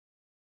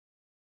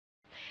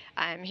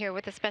I'm here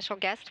with a special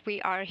guest.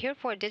 We are here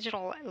for a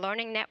digital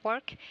learning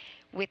network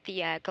with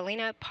the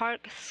Galena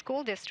Park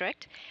School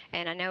District,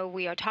 and I know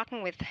we are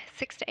talking with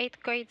 6th to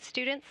 8th grade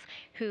students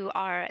who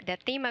are, the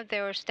theme of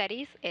their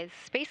studies is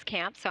space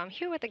camp, so I'm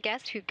here with a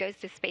guest who goes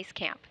to space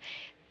camp.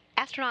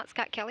 Astronaut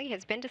Scott Kelly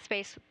has been to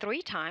space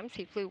 3 times.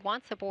 He flew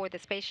once aboard the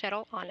space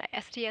shuttle on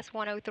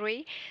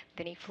STS-103.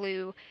 Then he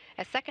flew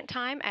a second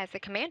time as the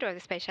commander of the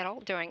space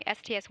shuttle during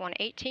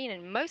STS-118.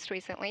 And most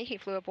recently, he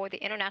flew aboard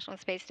the International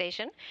Space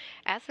Station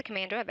as the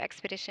commander of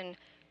Expedition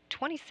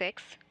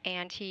 26.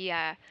 And he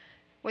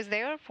was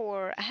there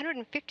for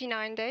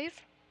 159 days.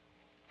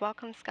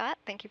 Welcome, Scott.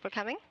 Thank you for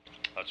coming.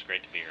 Oh, it's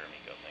great to be here,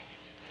 Miko. Thank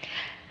you.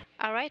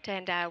 All right,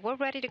 and we're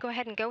ready to go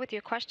ahead and go with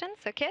your questions.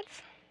 So,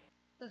 kids?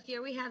 So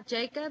here we have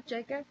Jacob.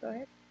 Jacob, go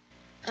ahead.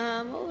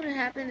 What would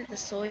happen if the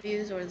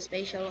Soyuz or the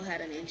space shuttle had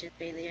an engine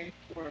failure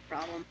or a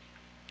problem,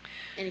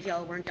 and if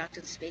y'all weren't docked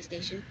to the space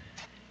station?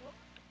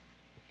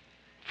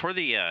 For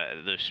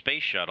the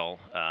space shuttle,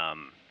 has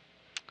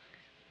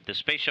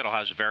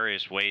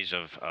various ways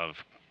of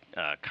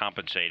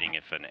compensating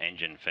if an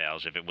engine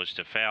fails. If it was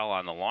to fail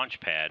on the launch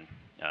pad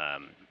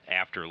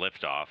after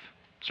liftoff,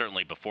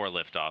 certainly before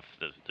liftoff,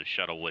 the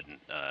shuttle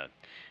wouldn't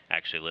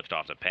actually lift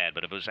off the pad.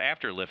 But if it was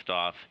after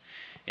liftoff,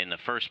 in the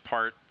first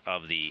part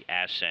of the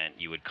ascent,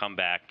 you would come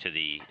back to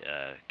the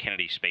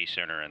Kennedy Space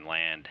Center and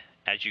land.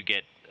 As you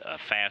get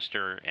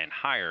faster and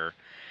higher,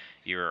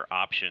 your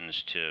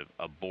options to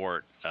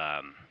abort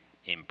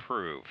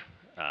improve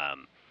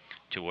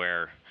to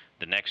where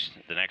the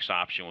next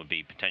option would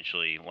be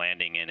potentially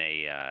landing in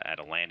at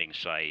a landing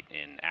site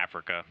in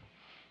Africa.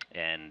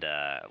 And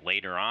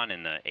later on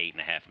in the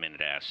 8.5-minute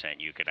ascent,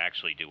 you could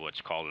actually do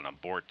what's called an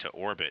abort to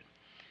orbit,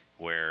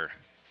 where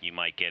you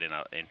might get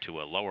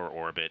into a lower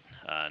orbit,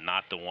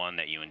 not the one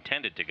that you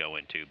intended to go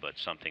into, but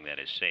something that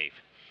is safe.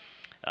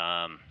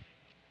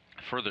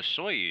 For the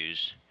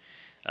Soyuz,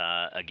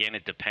 again,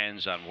 it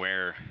depends on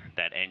where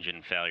that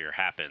engine failure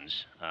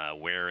happens,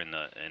 where in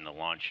the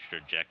launch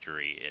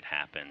trajectory it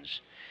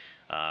happens.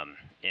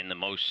 In the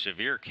most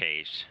severe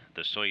case,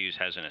 the Soyuz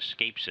has an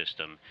escape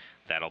system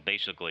that'll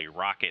basically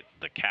rocket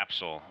the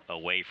capsule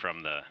away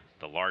from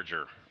the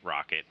larger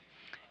rocket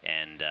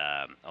and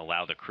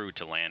allow the crew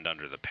to land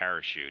under the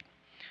parachute.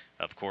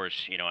 Of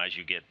course, as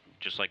you get,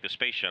 just like the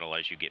space shuttle,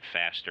 as you get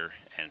faster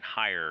and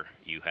higher,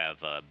 you have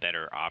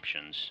better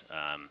options.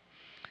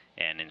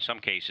 And in some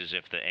cases,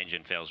 if the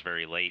engine fails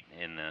very late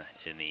in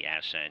the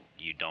ascent,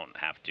 you don't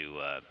have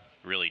to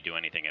really do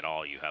anything at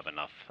all. You have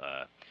enough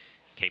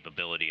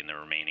capability in the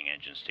remaining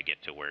engines to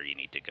get to where you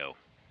need to go.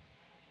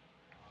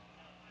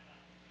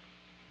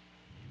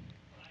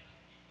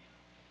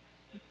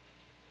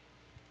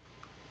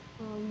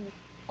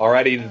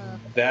 Alrighty,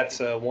 that's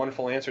a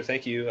wonderful answer.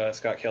 Thank you,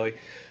 Scott Kelly.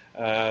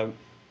 We're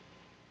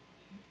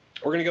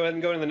going to go ahead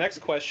and go to the next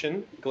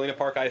question. Galena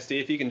Park ISD,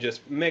 if you can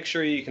just make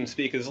sure you can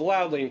speak as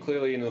loudly and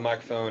clearly into the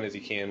microphone as you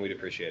can, we'd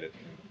appreciate it.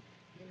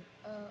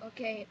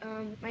 Okay,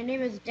 my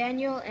name is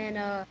Daniel, and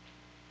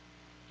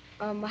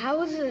how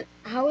was it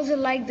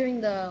like during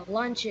the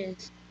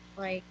launches?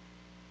 Like,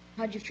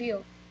 how'd you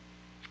feel?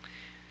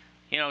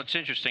 It's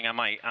interesting. On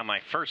my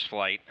first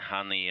flight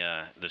on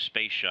the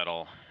space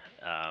shuttle,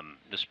 on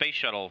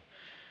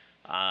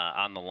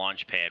the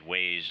launch pad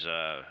weighs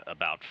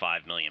about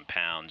 5 million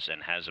pounds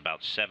and has about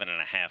 7.5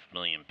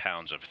 million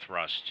pounds of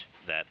thrust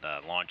that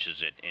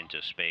launches it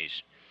into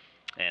space.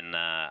 And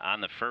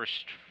on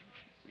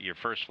your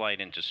first flight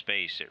into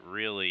space, it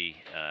really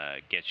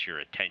gets your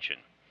attention.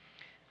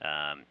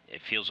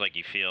 It feels like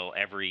you feel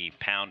every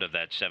pound of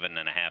that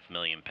 7.5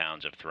 million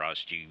pounds of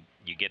thrust. You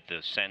get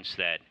the sense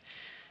that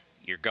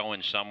you're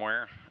going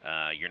somewhere.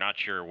 You're not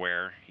sure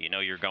where.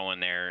 You're going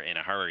there in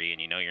a hurry,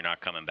 and you're not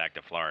coming back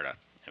to Florida.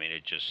 I mean,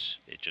 it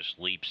just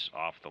leaps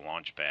off the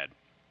launch pad.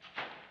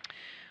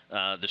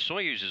 The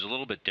Soyuz is a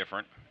little bit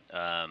different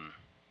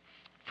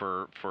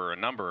for a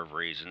number of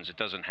reasons. It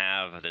doesn't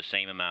have the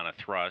same amount of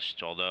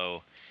thrust,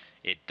 although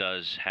it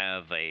does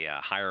have a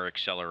higher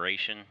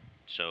acceleration,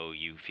 so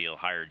you feel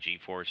higher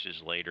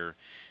g-forces later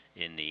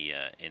in the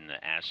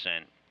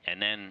ascent.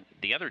 And then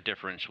the other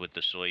difference with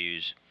the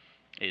Soyuz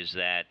is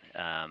that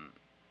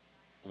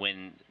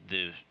when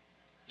the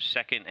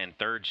second and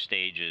third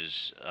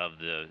stages of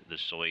the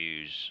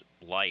Soyuz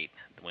light,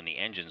 when the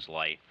engine's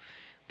light,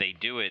 they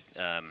do it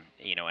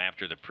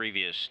after the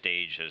previous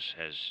stage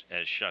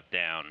has shut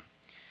down.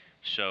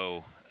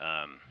 So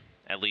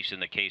at least in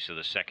the case of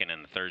the second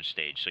and the third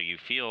stage, so you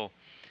feel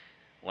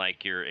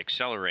like you're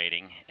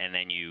accelerating, and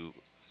then you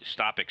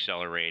stop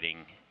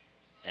accelerating,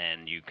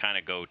 and you kind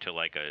of go to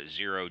like a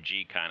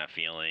 0G kind of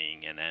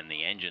feeling, and then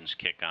the engines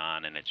kick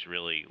on, and it's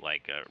really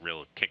like a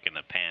real kick in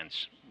the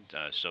pants,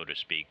 so to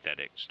speak, that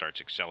it starts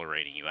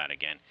accelerating you out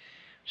again.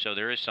 So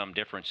there is some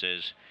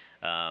differences.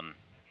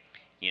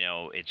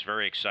 It's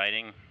very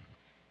exciting.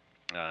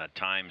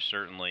 Time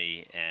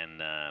certainly,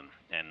 and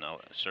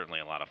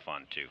certainly a lot of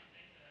fun too.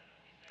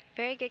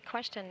 Very good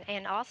question.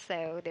 And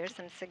also, there's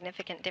some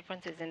significant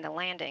differences in the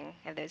landing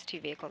of those two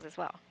vehicles as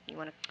well. You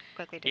want to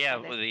quickly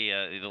describe this?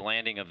 The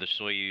landing of the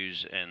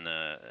Soyuz and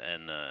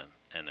the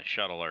and the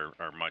shuttle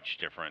are much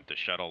different. The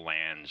shuttle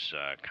lands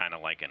kind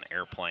of like an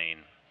airplane.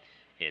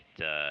 It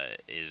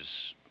is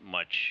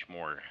much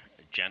more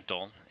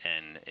gentle,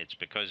 and it's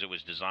because it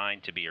was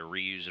designed to be a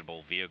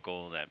reusable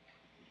vehicle that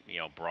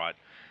brought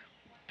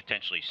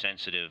potentially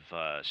sensitive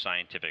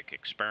scientific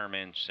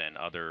experiments and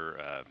other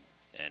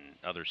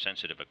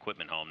sensitive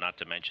equipment home. Not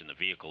to mention the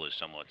vehicle is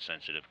somewhat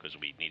sensitive because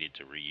we needed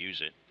to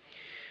reuse it.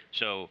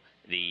 So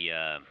the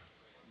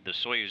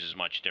Soyuz is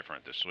much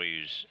different. The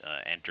Soyuz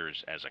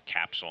enters as a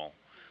capsule.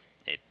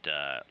 It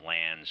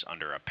lands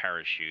under a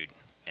parachute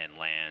and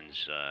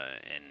lands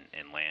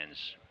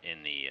lands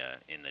in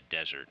the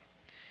desert.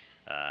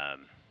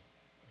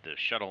 The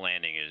shuttle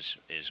landing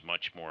is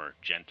much more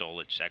gentle.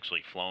 It's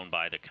actually flown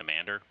by the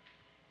commander.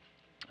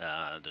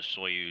 The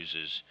Soyuz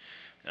is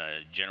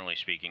generally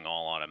speaking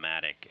all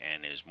automatic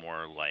and is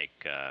more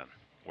like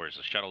whereas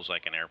the shuttle's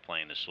like an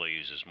airplane, the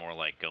Soyuz is more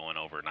like going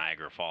over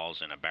Niagara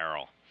Falls in a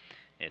barrel.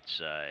 It's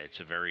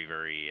a very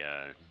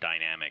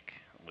dynamic,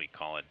 we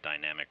call it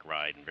dynamic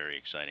ride, and very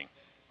exciting.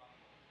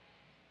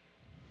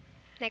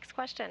 Next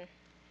question.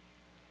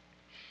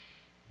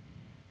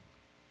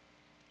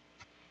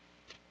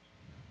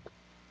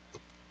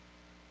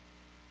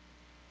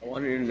 I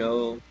wanted to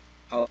know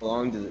how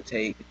long does it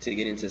take to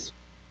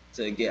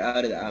get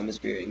out of the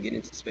atmosphere and get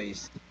into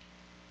space?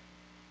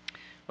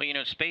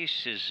 Well,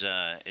 space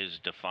is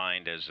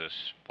defined as this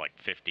like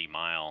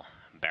 50-mile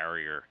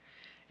barrier,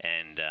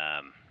 and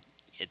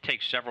it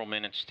takes several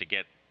minutes to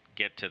get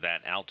to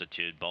that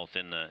altitude, both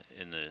in the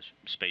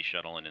space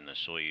shuttle and in the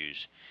Soyuz.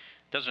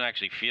 It doesn't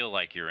actually feel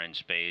like you're in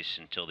space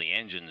until the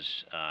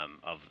engines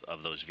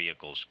of those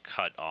vehicles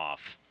cut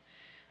off,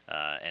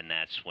 and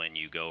that's when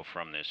you go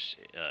from this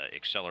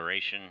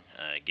acceleration,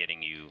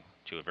 getting you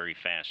to a very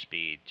fast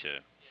speed, to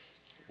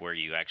where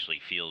you actually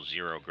feel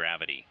zero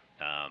gravity.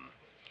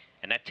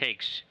 And that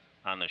takes,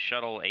 on the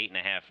shuttle,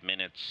 8.5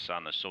 minutes.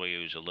 On the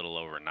Soyuz, a little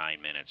over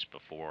 9 minutes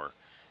before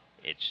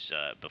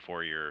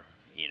before you're,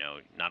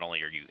 not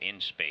only are you in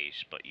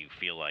space, but you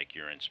feel like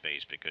you're in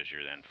space because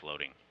you're then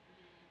floating.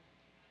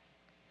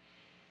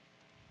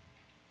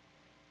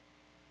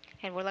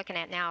 And we're looking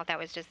at now, that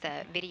was just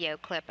a video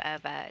clip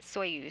of a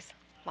Soyuz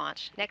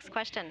launch. Next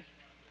question.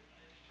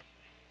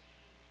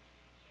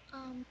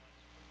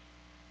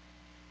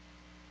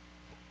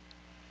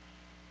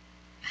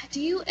 Do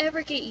you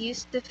ever get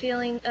used to the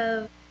feeling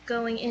of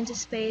going into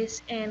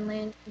space and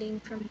landing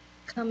from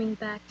coming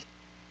back?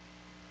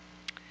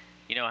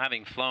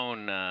 Having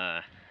flown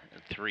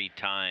 3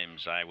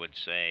 times, I would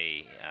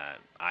say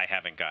I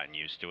haven't gotten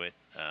used to it.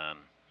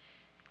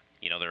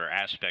 There are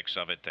aspects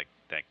of it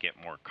that get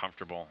more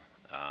comfortable.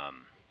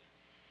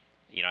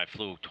 I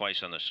flew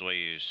twice on the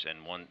Soyuz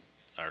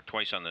or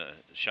twice on the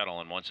shuttle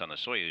and once on the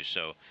Soyuz.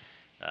 So,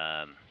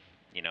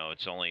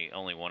 it's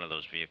only one of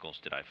those vehicles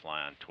did I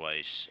fly on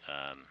twice.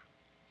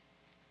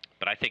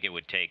 But I think it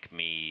would take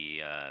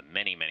me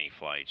many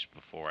flights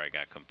before I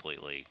got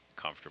completely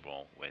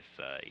comfortable with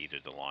either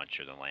the launch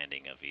or the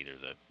landing of either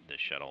the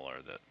shuttle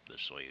or the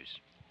Soyuz.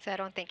 So I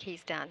don't think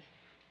he's done.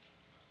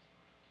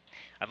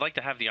 I'd like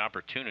to have the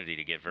opportunity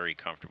to get very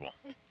comfortable.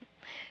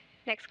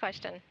 Next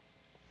question.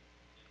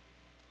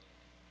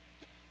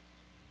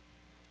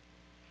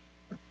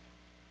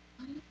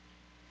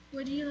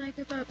 What do you like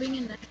about being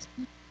an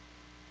astronaut?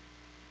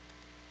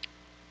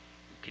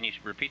 Can you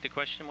repeat the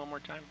question one more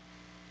time?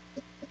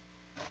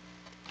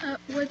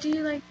 What do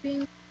you like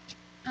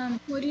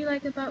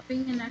about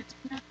being an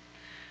astronaut?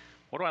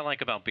 What do I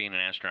like about being an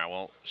astronaut?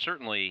 Well,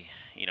 certainly,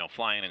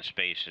 flying in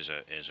space is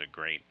a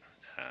great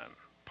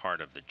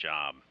part of the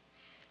job.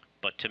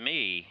 But to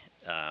me,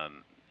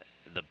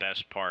 the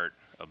best part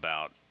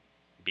about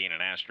being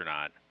an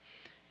astronaut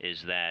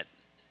is that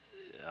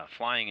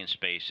flying in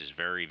space is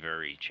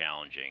very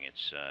challenging.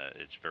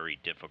 It's very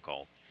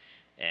difficult,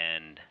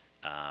 and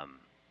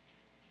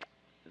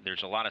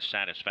there's a lot of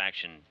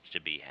satisfaction to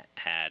be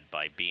had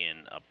by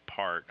being a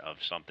part of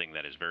something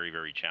that is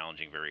very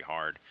challenging, very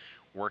hard,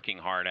 working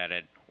hard at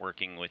it,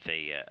 working with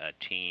a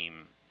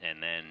team,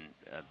 and then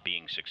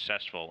being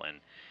successful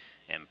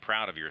and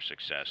proud of your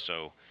success.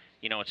 So,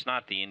 it's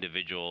not the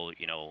individual,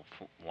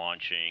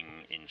 launching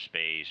in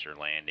space or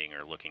landing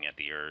or looking at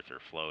the Earth or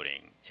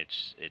floating.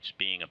 It's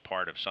being a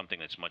part of something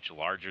that's much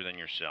larger than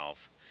yourself,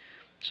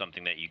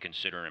 something that you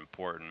consider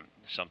important,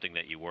 something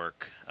that you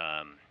work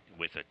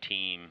with a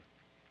team,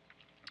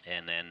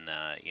 and then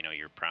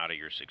you're proud of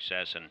your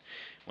success. And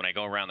when I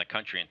go around the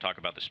country and talk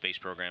about the space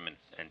program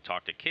and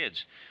talk to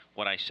kids,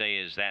 what I say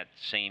is that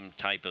same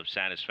type of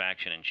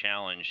satisfaction and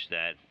challenge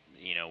that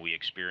we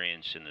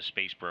experience in the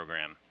space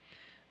program,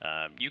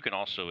 you can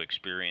also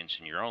experience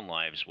in your own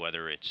lives,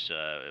 whether it's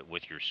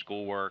with your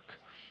schoolwork.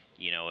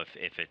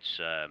 If it's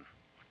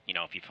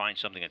if you find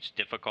something that's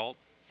difficult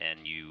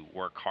and you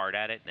work hard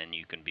at it, then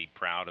you can be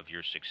proud of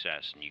your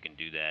success, and you can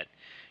do that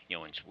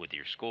with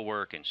your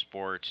schoolwork and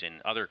sports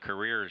and other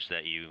careers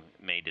that you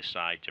may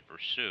decide to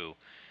pursue.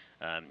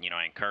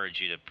 I encourage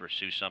you to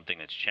pursue something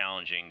that's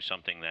challenging,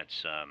 something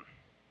that's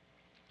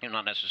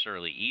not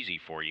necessarily easy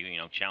for you.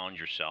 Challenge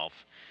yourself,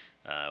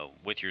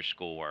 with your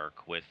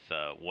schoolwork, with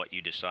what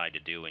you decide to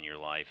do in your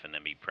life, and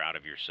then be proud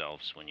of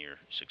yourselves when you're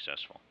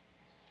successful.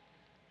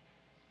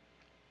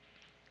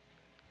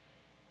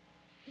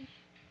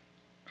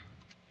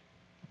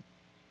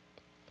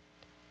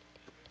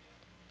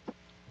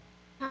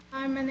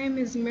 Hi, my name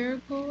is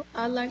Miracle.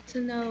 I'd like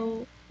to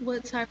know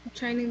what type of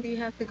training do you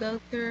have to go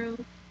through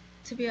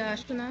to be an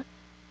astronaut?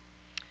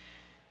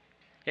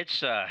 It's,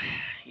 to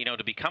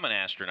become an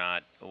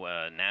astronaut,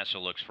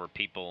 NASA looks for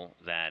people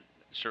that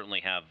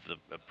certainly have the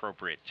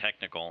appropriate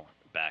technical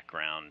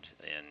background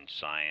in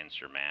science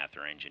or math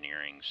or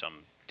engineering,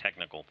 some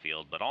technical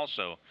field, but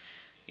also,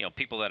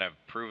 people that have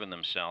proven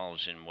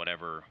themselves in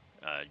whatever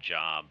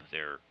job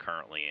they're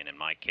currently in. In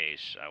my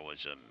case, I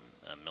was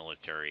a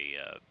military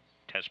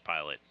test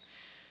pilot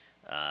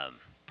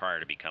prior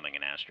to becoming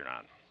an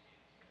astronaut.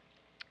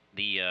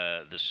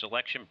 The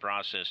selection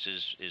process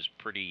is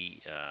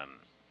pretty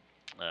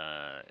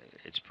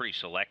it's pretty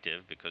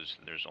selective because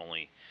there's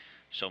only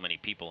so many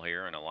people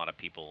here and a lot of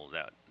people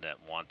that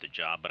want the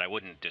job. But I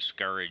wouldn't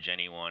discourage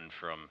anyone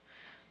from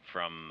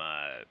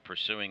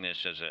pursuing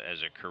this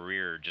as a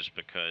career just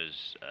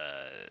because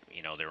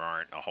there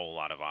aren't a whole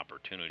lot of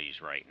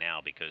opportunities right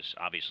now, because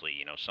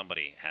obviously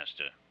somebody has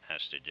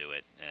to do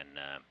it, and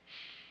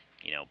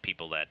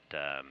people that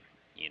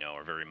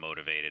are very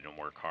motivated and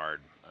work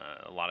hard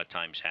a lot of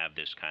times have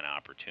this kind of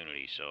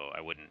opportunity. So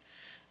I wouldn't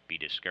be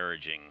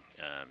discouraging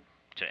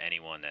to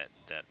anyone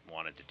that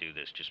wanted to do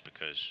this just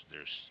because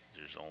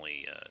there's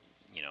only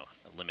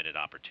limited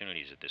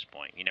opportunities at this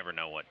point. You never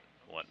know what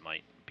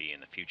might be in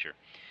the future.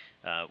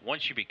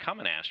 Once you become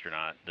an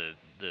astronaut,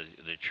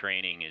 the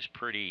training is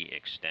pretty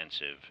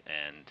extensive,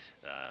 and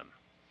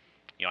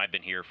I've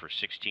been here for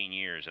 16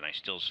 years, and I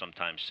still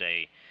sometimes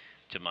say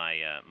to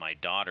my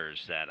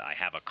daughters that I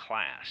have a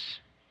class,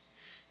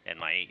 and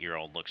my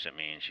 8-year-old looks at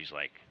me and she's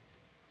like,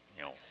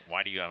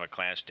 why do you have a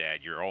class,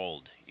 Dad? You're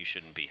old. You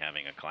shouldn't be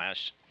having a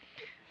class.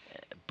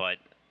 But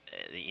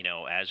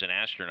as an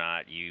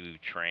astronaut, you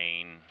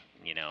train,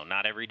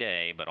 not every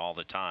day, but all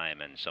the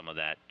time. And some of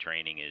that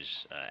training is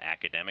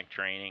academic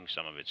training.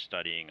 Some of it's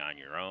studying on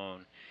your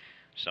own.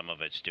 Some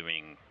of it's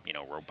doing,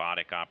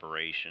 robotic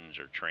operations,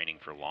 or training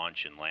for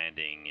launch and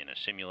landing in a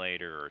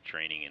simulator, or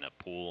training in a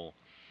pool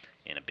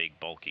in a big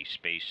bulky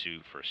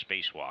spacesuit for a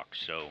spacewalk.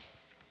 So,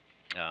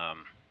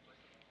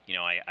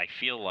 I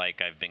feel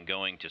like I've been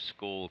going to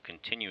school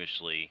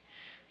continuously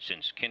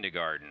since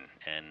kindergarten,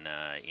 and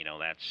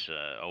that's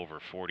over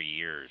 40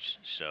 years.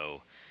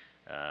 So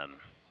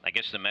I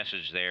guess the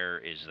message there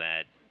is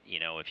that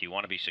if you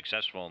want to be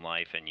successful in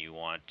life and you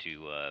want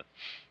to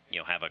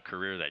have a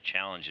career that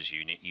challenges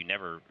you, you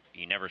never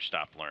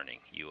stop learning.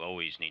 You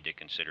always need to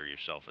consider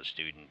yourself a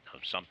student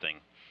of something,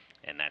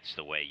 and that's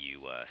the way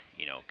you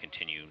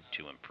continue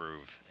to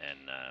improve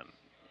and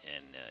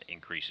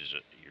increases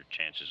your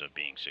chances of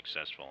being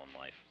successful in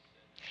life.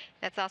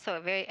 That's also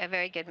a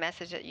very good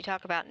message that you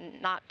talk about,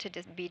 not to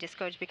be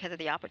discouraged because of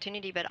the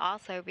opportunity, but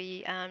also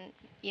be,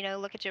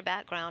 look at your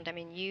background. I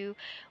mean, you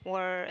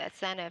were a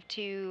son of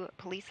 2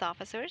 police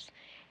officers,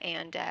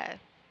 and,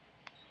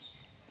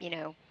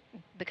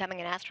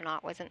 becoming an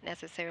astronaut wasn't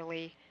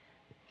necessarily,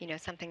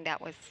 something that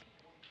was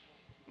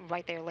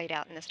right there laid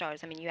out in the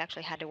stars. I mean, you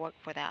actually had to work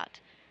for that.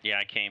 Yeah,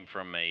 I came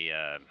from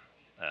a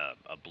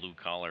blue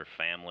collar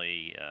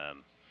family.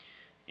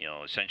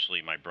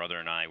 Essentially, my brother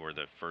and I were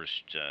the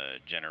first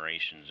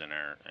generations in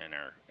our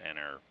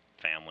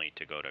family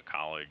to go to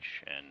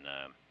college, and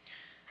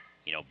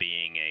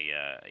being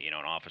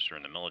an officer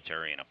in the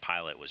military and a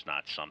pilot was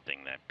not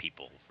something that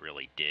people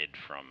really did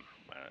from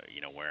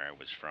where I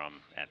was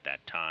from at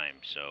that time.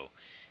 So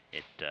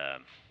it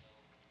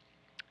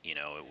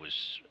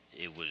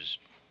it was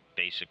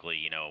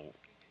basically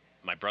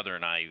my brother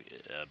and I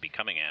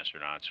becoming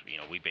astronauts.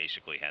 We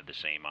basically had the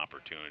same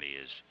opportunity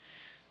as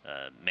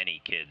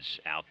many kids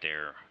out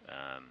there,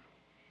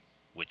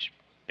 which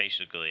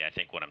basically I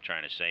think what I'm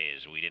trying to say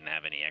is we didn't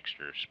have any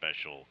extra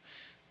special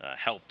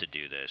help to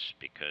do this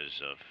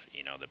because of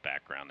the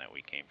background that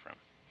we came from.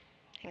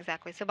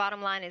 Exactly. So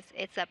bottom line is,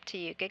 it's up to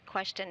you. Good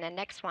question. And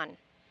next one.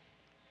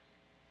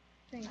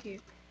 Thank you.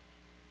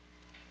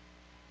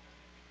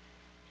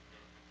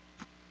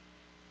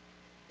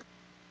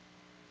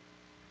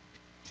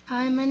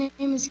 Hi, my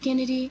name is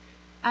Kennedy.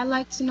 I'd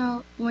like to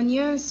know, when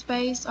you're in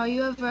space, are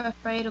you ever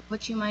afraid of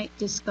what you might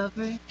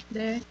discover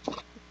there?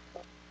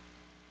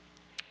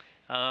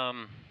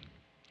 I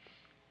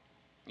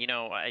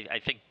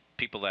think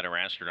people that are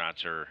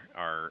astronauts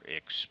are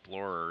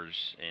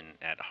explorers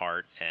at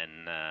heart,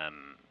 and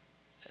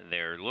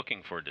they're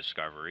looking for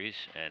discoveries,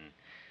 and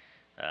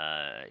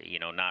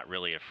not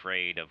really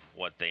afraid of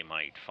what they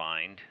might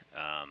find.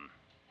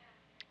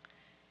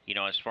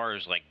 As far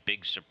as like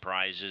big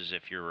surprises,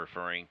 if you're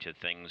referring to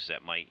things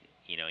that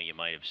you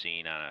might have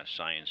seen on a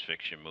science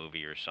fiction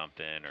movie or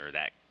something, or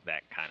that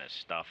kind of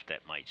stuff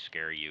that might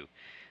scare you.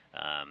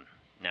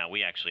 Now,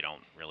 we actually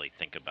don't really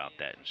think about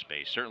that in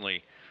space.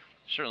 Certainly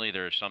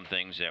there are some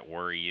things that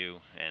worry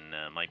you and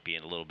might be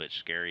a little bit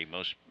scary.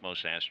 Most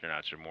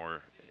astronauts are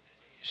more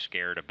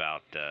scared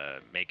about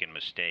making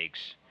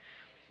mistakes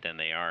than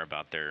they are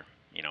about their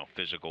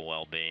physical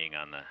well-being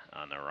on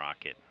the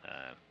rocket.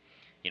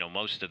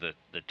 Most of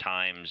the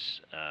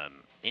times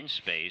in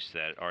space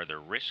that are the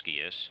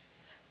riskiest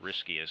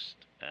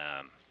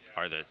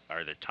are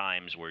the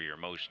times where you're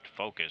most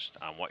focused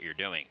on what you're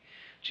doing.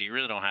 So you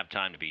really don't have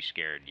time to be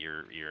scared.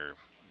 You're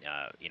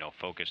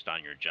focused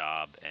on your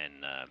job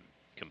and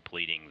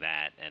completing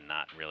that, and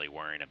not really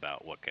worrying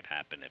about what could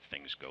happen if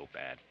things go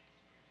bad.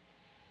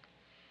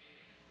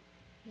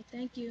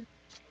 Thank you.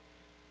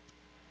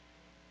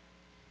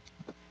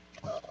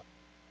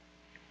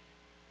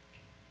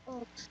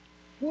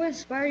 Who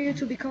inspired you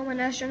to become an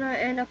astronaut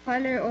and a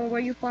pilot, or were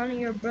you following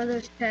your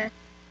brother's path?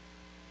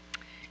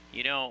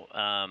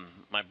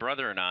 My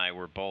brother and I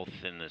were both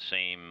in the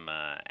same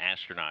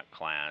astronaut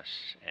class,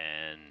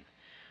 and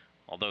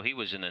although he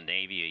was in the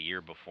Navy a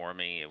year before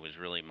me, it was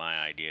really my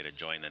idea to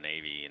join the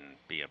Navy and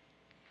be a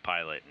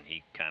pilot, and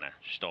he kind of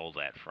stole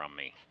that from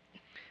me.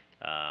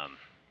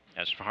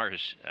 As far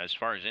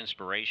as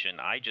inspiration,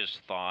 I just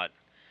thought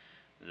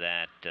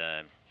that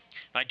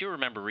I do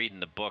remember reading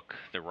the book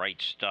 "The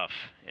Right Stuff."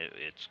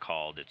 It's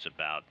called. It's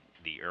about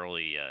the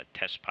early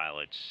test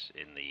pilots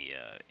in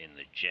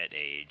the jet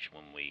age,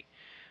 when we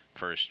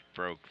first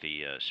broke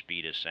the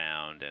speed of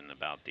sound, and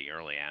about the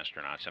early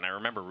astronauts. And I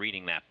remember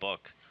reading that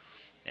book,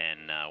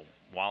 and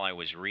while I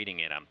was reading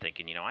it, I'm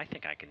thinking, I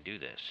think I can do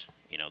this.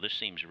 This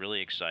seems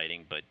really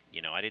exciting, but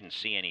I didn't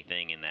see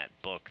anything in that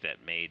book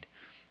that made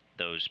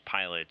those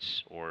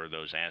pilots or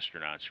those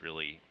astronauts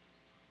really,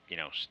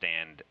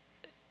 stand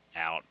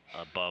out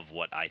above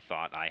what I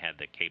thought I had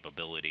the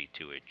capability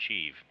to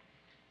achieve.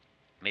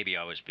 Maybe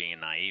I was being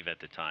naive at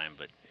the time,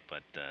 but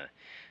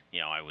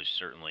I was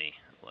certainly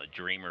a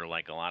dreamer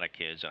like a lot of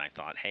kids, and I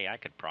thought, hey, I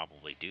could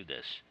probably do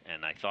this.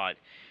 And I thought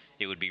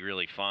it would be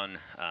really fun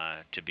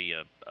to be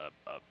a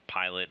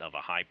pilot of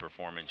a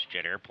high-performance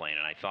jet airplane.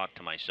 And I thought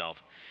to myself,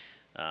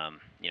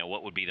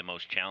 what would be the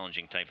most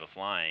challenging type of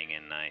flying?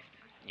 And I,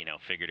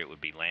 figured it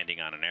would be landing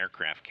on an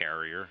aircraft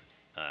carrier,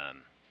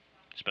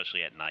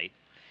 especially at night.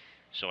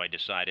 So I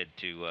decided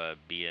to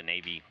be a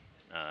Navy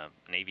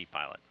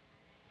pilot.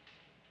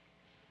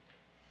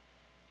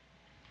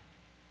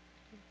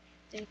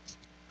 Thanks.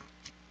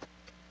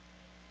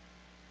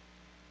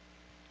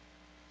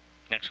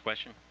 Next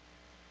question.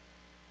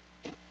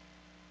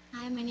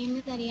 Hi, my name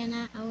is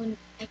Ariana. I would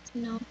like to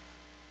know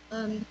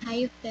how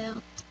you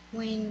felt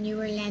when you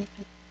were landing.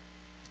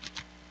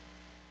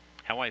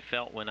 How I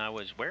felt when I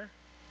was where?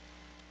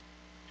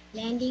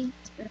 Landing,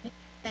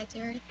 back to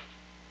Earth.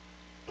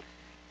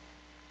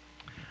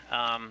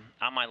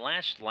 On my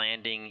last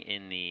landing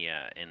in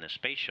the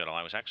space shuttle,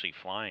 I was actually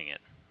flying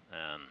it.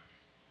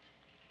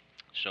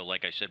 So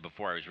like I said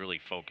before, I was really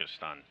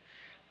focused on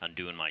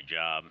doing my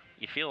job.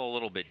 You feel a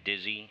little bit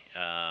dizzy.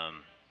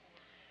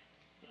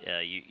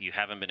 You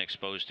haven't been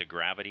exposed to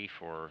gravity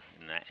for,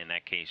 in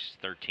that case,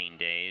 13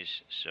 days.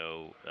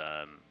 So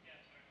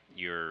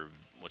your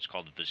what's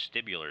called the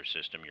vestibular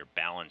system, your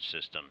balance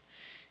system,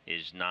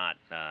 is not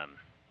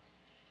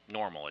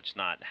normal. It's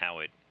not how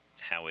it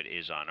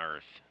is on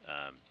Earth,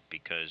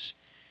 because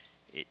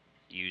it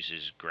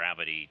uses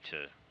gravity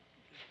to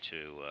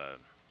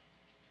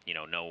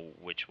know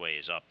which way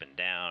is up and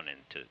down, and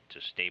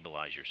to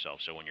stabilize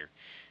yourself. So when you're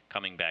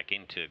coming back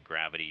into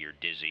gravity, you're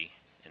dizzy,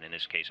 and in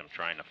this case, I'm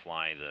trying to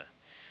fly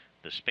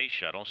the space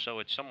shuttle, so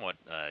it's somewhat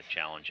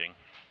challenging.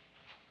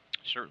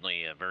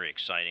 Certainly very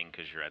exciting,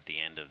 because you're at the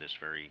end of this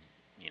very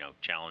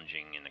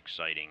challenging and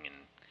exciting and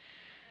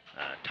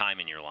time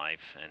in your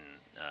life.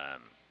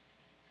 And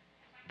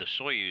the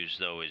Soyuz,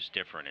 though, is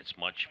different. It's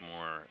much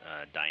more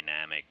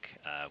dynamic.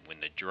 When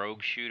the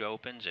drogue chute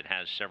opens, it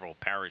has several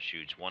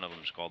parachutes. One of them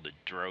is called the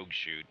drogue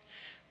chute,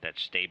 that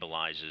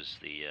stabilizes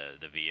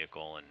the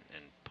vehicle and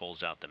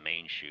pulls out the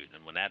main chute.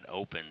 And when that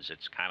opens,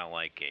 it's kind of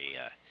like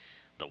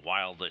the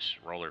wildest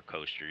roller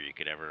coaster you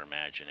could ever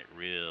imagine. It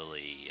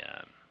really,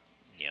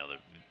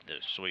 the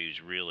Soyuz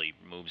really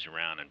moves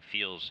around and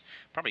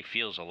probably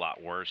feels a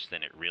lot worse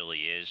than it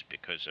really is,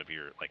 because of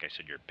like I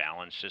said, your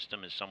balance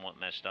system is somewhat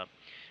messed up.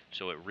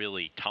 So it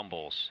really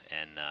tumbles,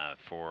 and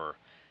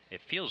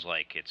it feels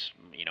like it's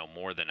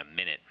more than a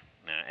minute.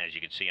 As you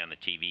can see on the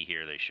TV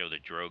here, they show the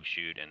drogue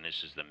chute, and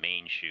this is the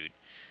main chute,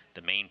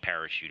 the main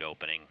parachute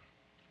opening.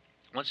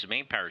 Once the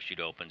main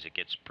parachute opens, it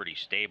gets pretty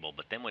stable,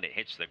 but then when it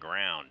hits the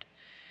ground,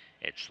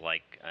 it's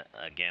like,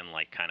 again,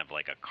 kind of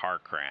like a car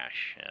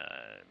crash.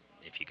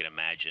 If you could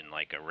imagine,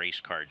 like a race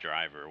car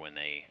driver, when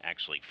they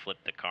actually flip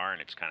the car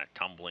and it's kind of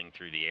tumbling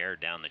through the air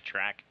down the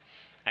track,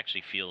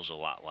 actually feels a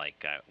lot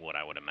like what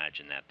I would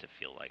imagine that to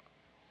feel like.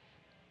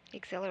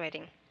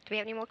 Exhilarating. Do we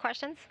have any more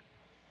questions?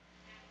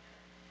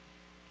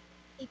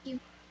 Thank you.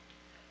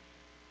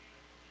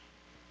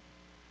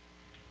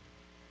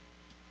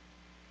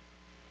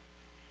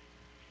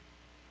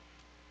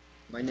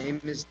 My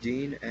name is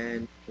Dean,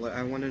 and what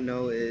I want to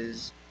know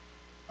is,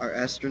 are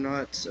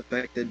astronauts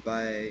affected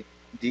by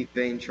deep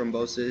vein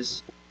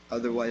thrombosis,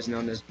 otherwise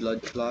known as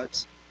blood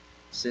clots,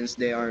 since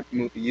they aren't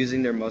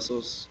using their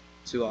muscles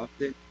too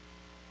often?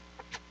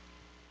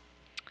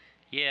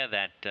 Yeah,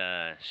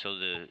 so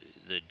the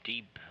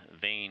deep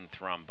vein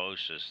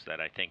thrombosis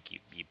that I think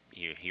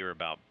you hear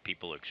about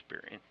people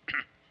experiencing.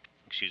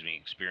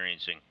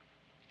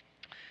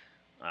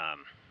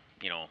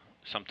 You know,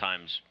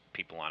 sometimes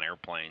people on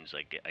airplanes,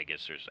 I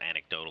guess there's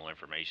anecdotal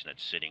information that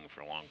sitting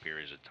for long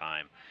periods of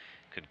time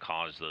could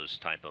cause those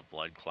type of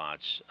blood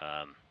clots.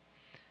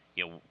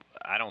 You know,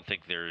 I don't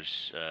think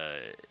there's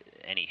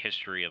any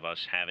history of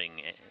us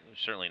having,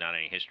 certainly not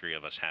any history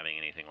of us having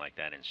anything like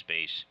that in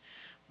space.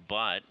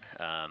 But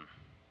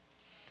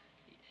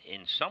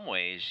in some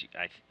ways,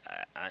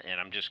 and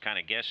I'm just kind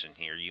of guessing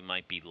here, you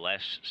might be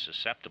less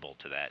susceptible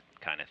to that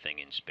kind of thing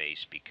in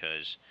space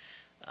because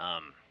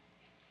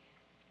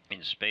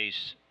in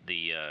space,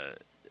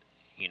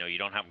 you know, you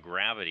don't have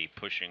gravity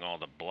pushing all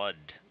the blood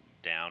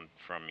down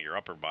from your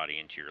upper body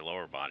into your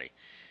lower body.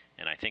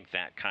 And I think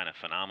that kind of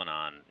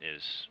phenomenon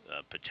is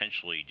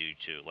potentially due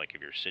to, like,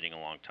 if you're sitting a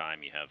long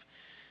time, you have,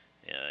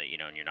 you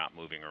know, and you're not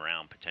moving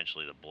around,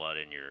 potentially the blood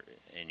in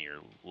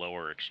your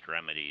lower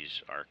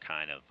extremities are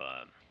kind of,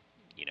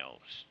 you know,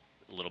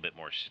 a little bit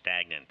more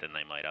stagnant than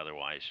they might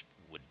otherwise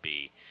would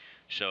be.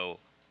 So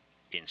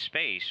in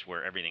space,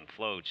 where everything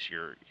floats,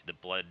 the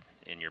blood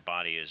in your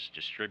body is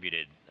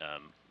distributed,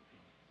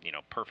 you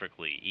know,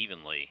 perfectly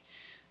evenly,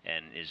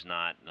 and is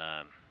not,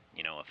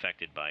 you know,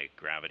 affected by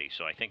gravity.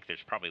 So I think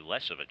there's probably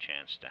less of a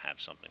chance to have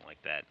something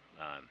like that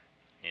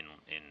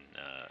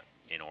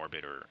in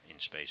orbit or in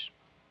space.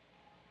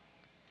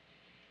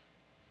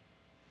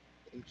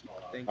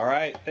 Thank All you.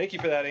 right. Thank you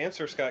for that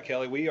answer, Scott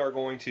Kelly. We are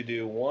going to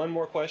do one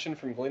more question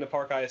from Galena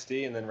Park ISD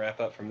and then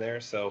wrap up from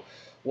there. So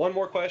one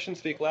more question.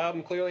 Speak loud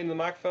and clearly into the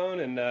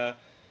microphone, and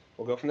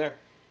we'll go from there.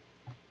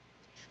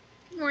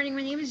 Good morning,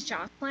 my name is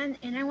Jocelyn,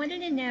 and I wanted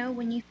to know,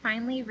 when you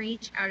finally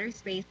reach outer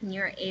space and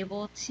you're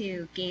able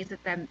to gaze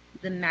at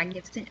the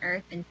magnificent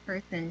Earth in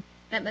person,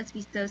 that must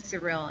be so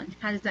surreal, and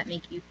how does that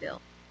make you feel?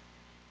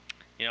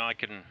 You know,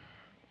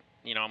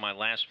 you know, on my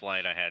last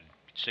flight, I had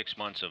 6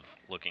 months of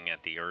looking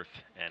at the Earth,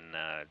 and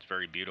it's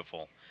very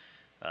beautiful.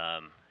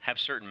 Have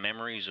certain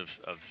memories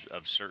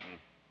of certain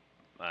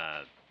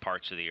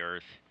parts of the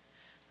Earth.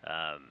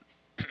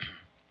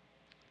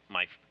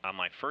 On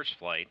my first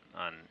flight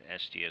on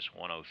STS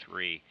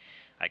 103,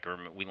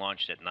 we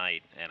launched at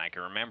night, and I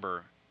can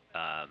remember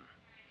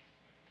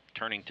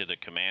turning to the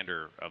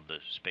commander of the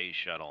space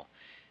shuttle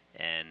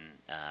and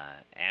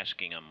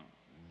asking him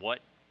what.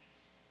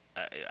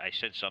 I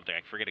said something,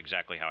 I forget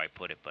exactly how I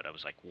put it, but I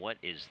was like, "What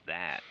is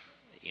that?"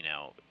 You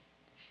know,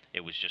 it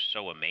was just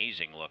so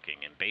amazing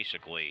looking, and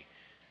basically,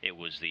 it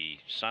was the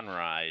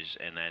sunrise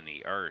and then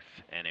the Earth,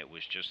 and it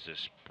was just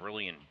this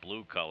brilliant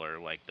blue color,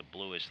 like the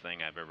bluest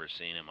thing I've ever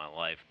seen in my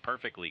life,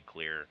 perfectly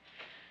clear.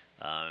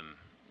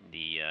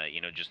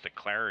 You know, just the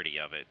clarity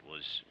of it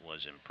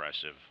was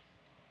impressive.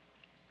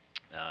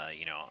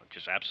 You know,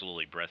 just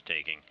absolutely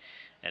breathtaking.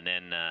 And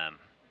then,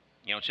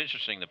 you know, it's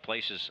interesting, the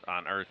places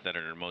on Earth that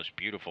are the most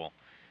beautiful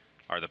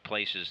are the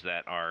places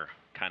that are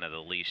kind of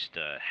the least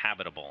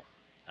habitable.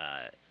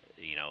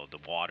 You know, the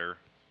water.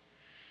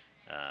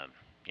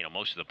 You know,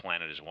 most of the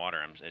planet is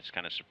water. It's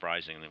kind of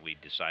surprising that we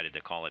decided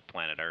to call it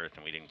planet Earth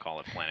and we didn't call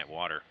it planet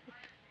water.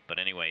 But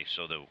anyway,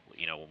 so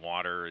you know,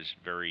 water is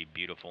very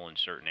beautiful in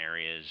certain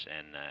areas,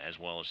 and as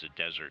well as the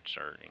deserts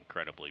are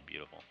incredibly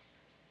beautiful.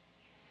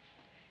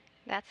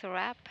 That's a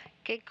wrap.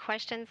 Good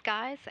questions,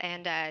 guys.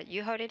 And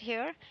you heard it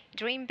here.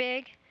 Dream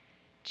big,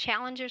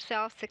 challenge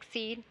yourself,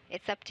 succeed.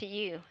 It's up to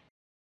you.